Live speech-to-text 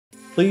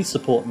Please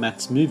support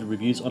Matt's movie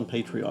reviews on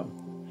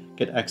Patreon.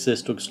 Get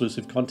access to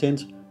exclusive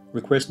content,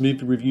 request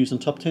movie reviews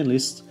and top 10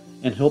 lists,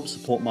 and help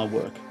support my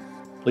work.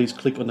 Please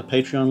click on the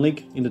Patreon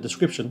link in the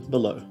description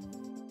below.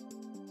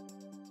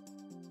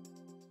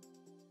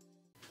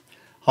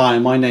 Hi,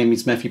 my name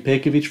is Matthew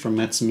Pejkovic from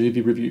Matt's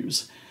Movie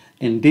Reviews,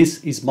 and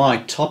this is my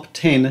top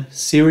 10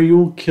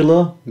 serial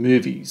killer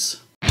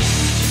movies.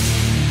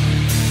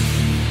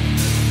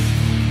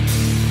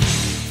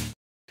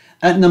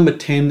 At number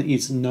 10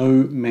 is No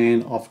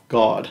Man of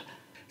God.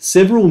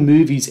 Several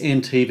movies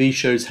and TV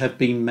shows have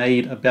been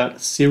made about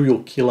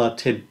serial killer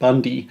Ted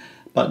Bundy,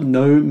 but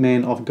No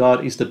Man of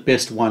God is the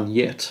best one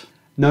yet.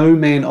 No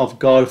Man of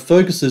God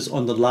focuses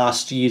on the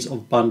last years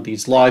of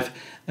Bundy's life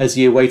as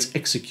he awaits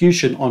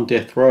execution on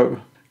death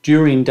row.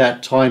 During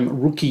that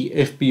time, rookie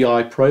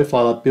FBI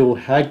profiler Bill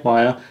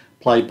Hagmaier,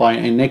 played by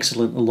an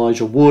excellent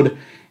Elijah Wood,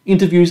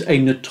 interviews a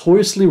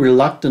notoriously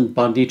reluctant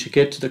Bundy to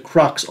get to the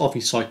crux of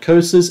his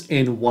psychosis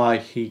and why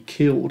he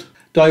killed.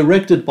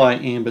 Directed by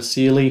Amber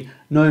Sealey,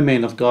 No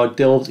Man of God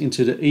delves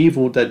into the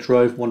evil that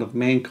drove one of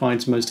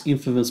mankind's most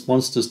infamous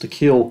monsters to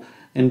kill,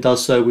 and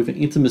does so with an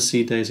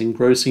intimacy that is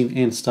engrossing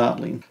and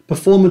startling.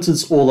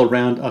 Performances all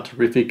around are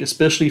terrific,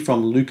 especially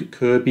from Luke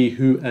Kirby,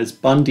 who as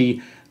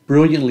Bundy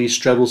brilliantly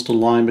straddles the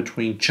line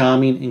between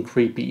charming and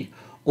creepy,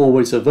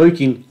 always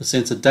evoking a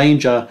sense of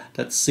danger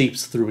that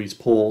seeps through his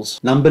pores.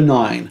 Number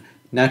 9.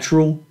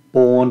 Natural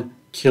Born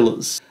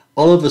Killers.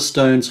 Oliver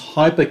Stone's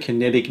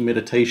hyperkinetic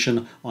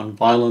meditation on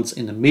violence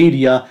in the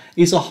media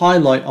is a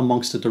highlight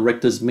amongst the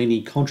director's many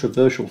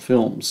controversial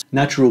films.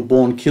 Natural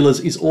Born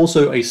Killers is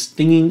also a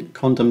stinging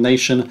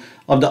condemnation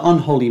of the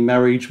unholy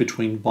marriage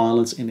between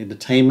violence and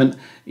entertainment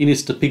in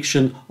its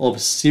depiction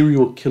of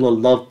serial killer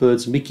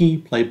lovebirds Mickey,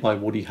 played by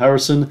Woody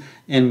Harrelson,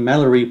 and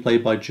Mallory,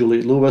 played by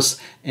Juliette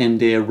Lewis, and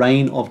their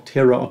reign of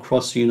terror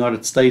across the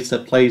United States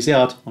that plays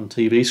out on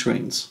TV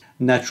screens.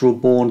 Natural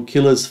Born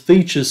Killers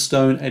features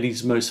Stone at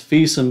his most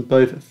fearsome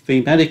both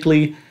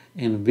thematically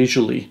and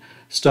visually.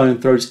 Stone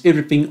throws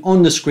everything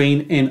on the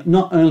screen and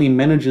not only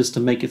manages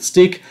to make it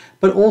stick,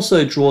 but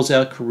also draws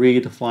out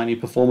career-defining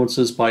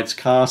performances by its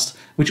cast,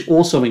 which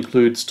also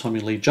includes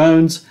Tommy Lee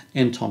Jones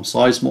and Tom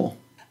Sizemore.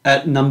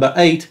 At number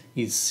 8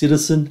 is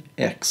Citizen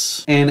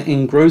X. An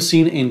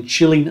engrossing and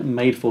chilling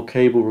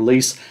made-for-cable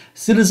release,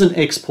 Citizen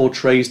X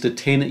portrays the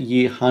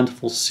 10-year hunt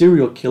for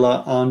serial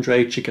killer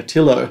Andrei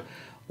Chikatilo,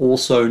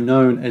 also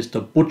known as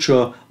the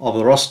Butcher of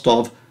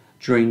Rostov,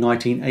 during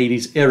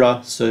 1980s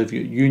era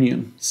Soviet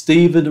Union.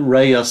 Stephen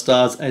Rea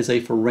stars as a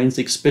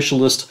forensic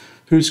specialist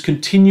whose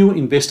continual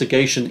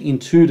investigation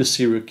into the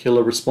serial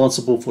killer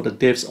responsible for the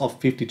deaths of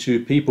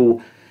 52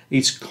 people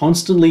is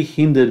constantly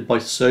hindered by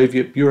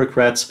Soviet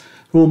bureaucrats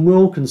who are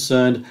more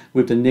concerned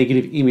with the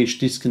negative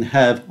image this can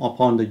have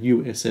upon the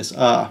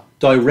USSR.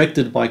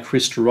 Directed by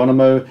Chris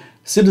Geronimo,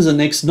 Citizen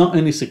X not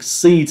only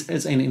succeeds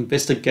as an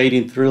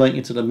investigating thriller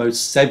into the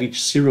most savage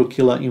serial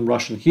killer in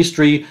Russian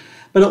history,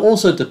 but it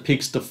also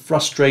depicts the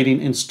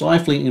frustrating and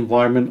stifling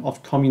environment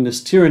of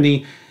communist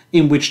tyranny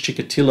in which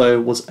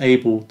Chikatilo was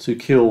able to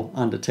kill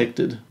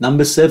undetected.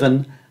 Number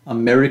 7.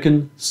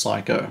 American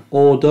Psycho.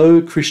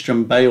 Although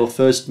Christian Bale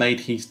first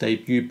made his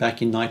debut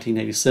back in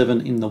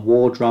 1987 in the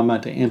war drama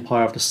The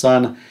Empire of the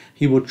Sun,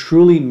 he will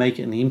truly make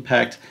an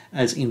impact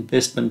as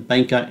investment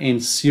banker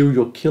and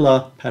serial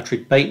killer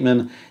Patrick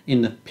Bateman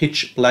in the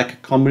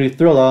pitch-black comedy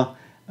thriller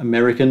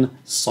American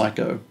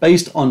Psycho.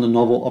 Based on the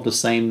novel of the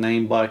same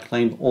name by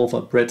acclaimed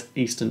author Bret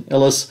Easton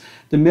Ellis,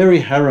 the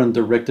Mary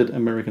Harron-directed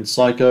American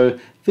Psycho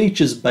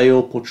features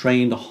Bale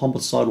portraying the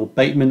homicidal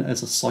Bateman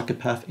as a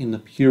psychopath in the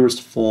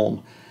purest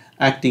form,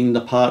 acting the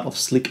part of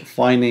slick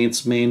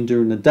finance man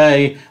during the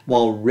day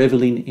while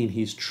reveling in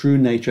his true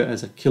nature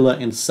as a killer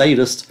and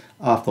sadist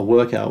after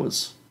work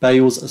hours.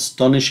 Bale's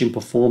astonishing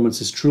performance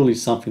is truly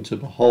something to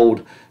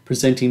behold,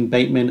 presenting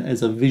Bateman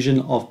as a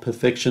vision of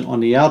perfection on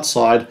the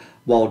outside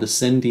while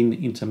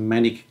descending into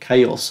manic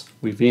chaos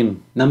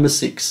within. Number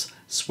 6.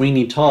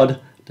 Sweeney Todd,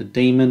 the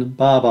Demon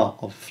Barber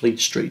of Fleet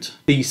Street.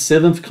 The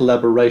 7th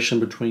collaboration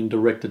between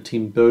director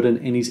Tim Burton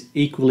and his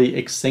equally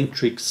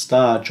eccentric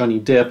star Johnny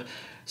Depp,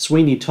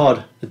 Sweeney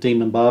Todd, the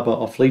Demon Barber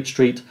of Fleet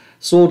Street,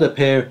 saw the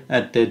pair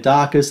at their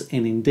darkest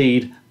and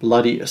indeed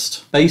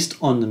bloodiest. Based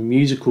on the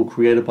musical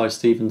created by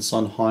Stephen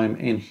Sondheim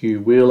and Hugh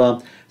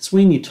Wheeler,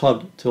 Sweeney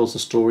Todd tells the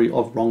story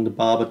of Wrong the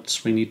Barber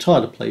Sweeney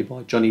Todd, played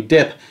by Johnny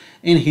Depp,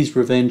 and his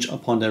revenge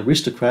upon the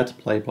aristocrat,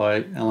 played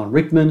by Alan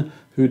Rickman,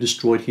 who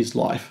destroyed his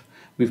life,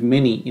 with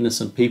many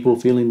innocent people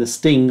feeling the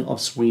sting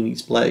of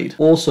Sweeney's blade.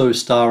 Also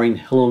starring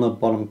Helena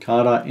Bonham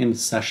Carter and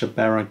Sacha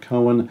Baron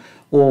Cohen,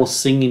 all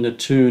singing the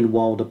tune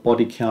while the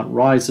body count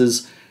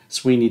rises,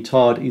 Sweeney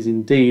Todd is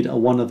indeed a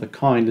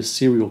one-of-a-kind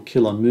serial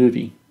killer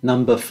movie.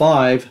 Number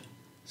 5.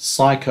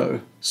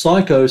 Psycho.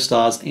 Psycho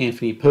stars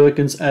Anthony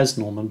Perkins as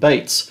Norman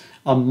Bates,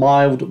 a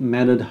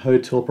mild-mannered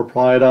hotel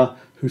proprietor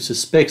who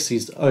suspects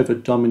his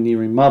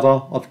over-domineering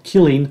mother of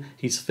killing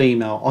his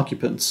female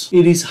occupants.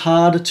 It is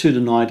hard to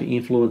deny the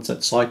influence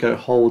that Psycho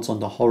holds on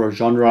the horror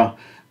genre,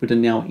 with the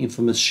now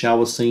infamous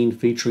shower scene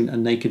featuring a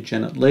naked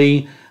Janet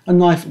Leigh, a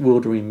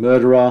knife-wielding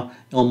murderer,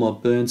 Elmer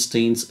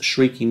Bernstein's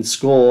shrieking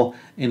score,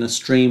 and a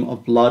stream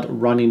of blood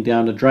running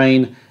down the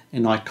drain,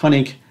 an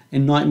iconic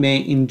and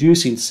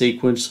nightmare-inducing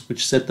sequence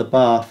which set the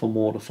bar for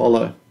more to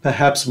follow.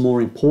 Perhaps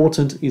more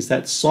important is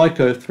that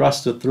Psycho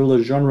thrust the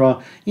thriller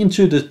genre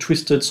into the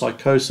twisted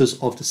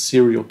psychosis of the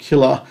serial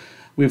killer,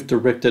 with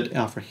director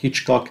Alfred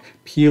Hitchcock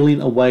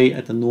peeling away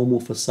at the normal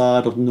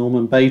facade of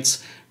Norman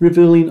Bates,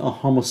 revealing a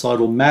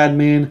homicidal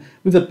madman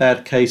with a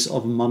bad case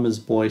of mama's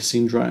boy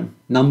syndrome.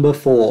 Number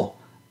 4.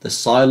 The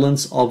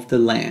Silence of the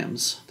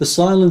Lambs. The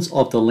Silence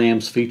of the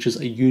Lambs features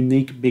a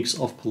unique mix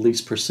of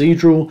police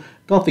procedural,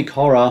 gothic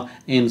horror,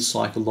 and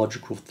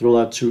psychological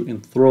thriller to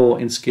enthrall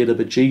and scare the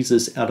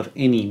bejesus out of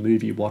any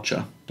movie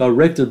watcher.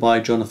 Directed by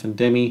Jonathan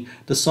Demme,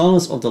 The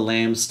Silence of the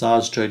Lambs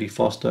stars Jodie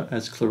Foster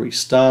as Clarice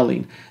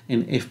Starling,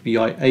 an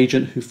FBI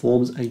agent who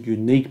forms a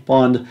unique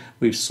bond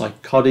with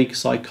psychotic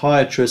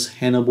psychiatrist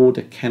Hannibal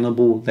the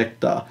Cannibal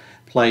Lecter,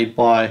 played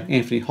by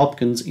Anthony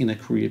Hopkins in a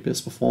career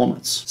best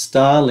performance.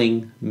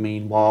 Starling,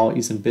 meanwhile,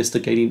 is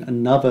investigating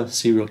another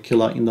serial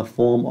killer in the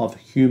form of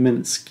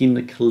human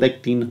skin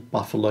collecting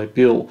Buffalo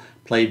Bill,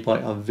 played by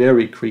a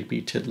very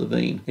creepy Ted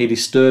Levine. A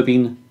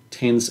disturbing,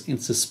 tense,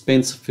 and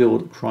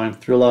suspense-filled crime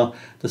thriller,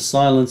 The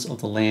Silence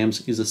of the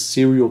Lambs is a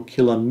serial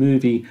killer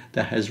movie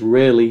that has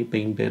rarely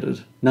been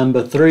bettered.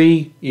 Number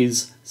 3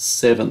 is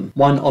Seven.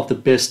 One of the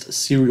best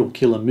serial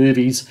killer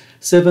movies,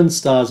 Seven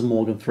stars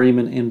Morgan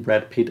Freeman and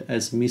Brad Pitt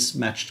as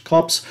mismatched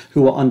cops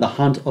who are on the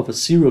hunt of a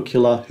serial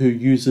killer who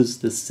uses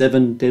the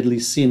 7 deadly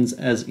sins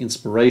as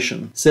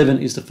inspiration. Seven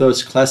is the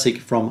first classic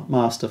from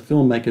master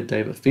filmmaker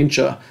David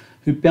Fincher,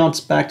 who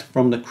bounced back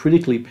from the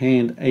critically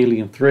panned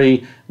Alien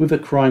 3 with a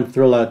crime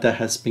thriller that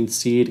has been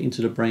seared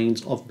into the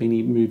brains of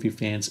many movie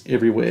fans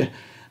everywhere,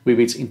 with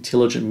its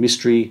intelligent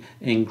mystery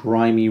and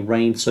grimy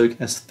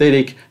rain-soaked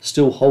aesthetic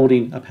still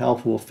holding a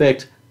powerful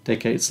effect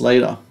decades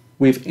later.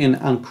 With an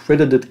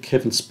uncredited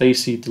Kevin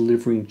Spacey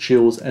delivering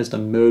chills as the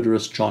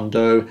murderous John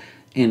Doe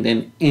and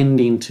an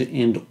ending to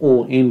end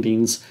all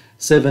endings,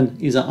 Seven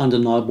is an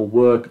undeniable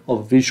work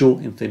of visual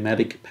and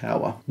thematic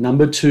power.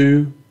 Number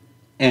 2.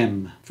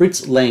 M.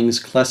 Fritz Lang's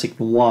classic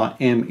noir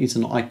M is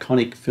an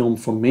iconic film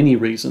for many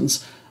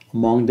reasons.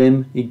 Among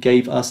them, it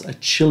gave us a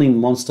chilling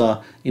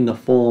monster in the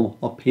form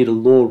of Peter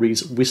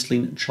Lorre's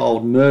whistling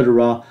child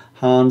murderer,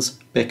 Hans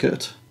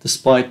Beckert.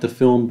 Despite the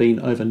film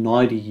being over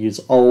 90 years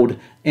old,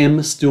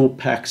 M still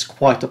packs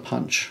quite a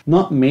punch.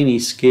 Not many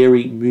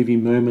scary movie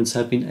moments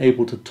have been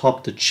able to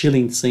top the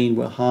chilling scene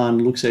where Han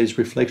looks at his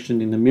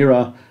reflection in the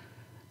mirror,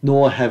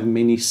 nor have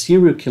many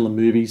serial killer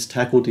movies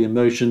tackled the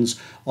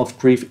emotions of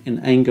grief and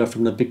anger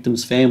from the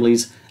victims'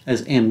 families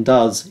as M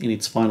does in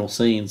its final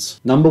scenes.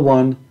 Number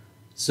 1.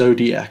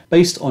 Zodiac.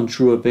 Based on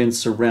true events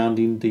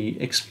surrounding the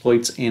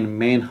exploits and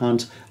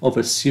manhunt of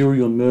a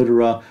serial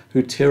murderer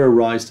who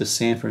terrorized the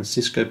San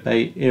Francisco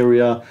Bay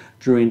Area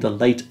during the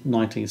late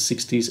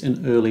 1960s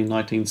and early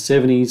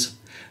 1970s,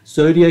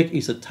 Zodiac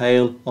is a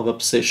tale of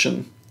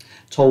obsession,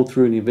 told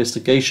through an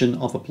investigation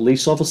of a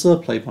police officer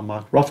played by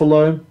Mark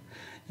Ruffalo,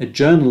 a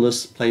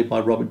journalist played by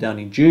Robert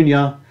Downey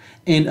Jr.,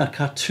 and a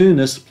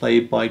cartoonist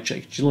played by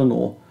Jake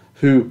Gyllenhaal,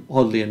 who,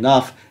 oddly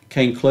enough,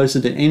 came closer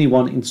than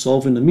anyone in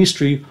solving the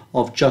mystery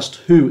of just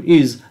who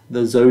is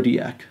the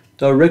Zodiac.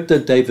 Director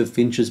David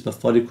Fincher's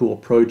methodical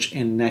approach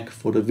and knack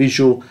for the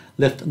visual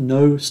left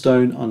no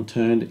stone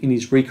unturned in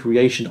his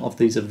recreation of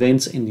these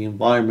events and the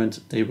environment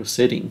they were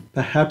setting.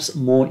 Perhaps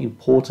more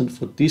important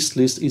for this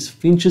list is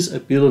Fincher's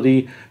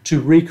ability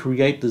to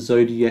recreate the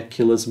Zodiac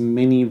killer's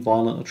many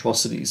violent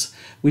atrocities,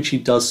 which he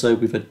does so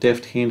with a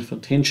deft hand for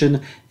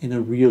tension and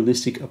a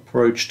realistic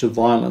approach to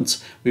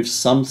violence, with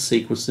some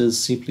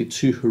sequences simply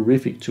too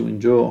horrific to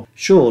endure.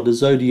 Sure, the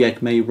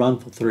Zodiac may run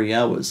for 3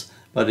 hours,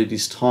 but it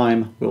is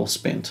time well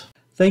spent.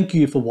 Thank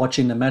you for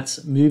watching the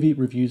Matt's Movie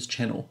Reviews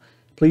channel.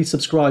 Please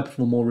subscribe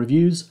for more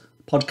reviews,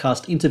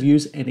 podcast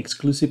interviews, and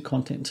exclusive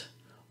content.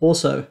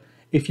 Also,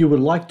 if you would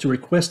like to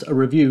request a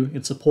review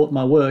and support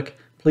my work,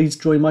 please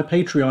join my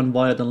Patreon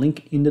via the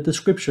link in the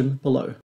description below.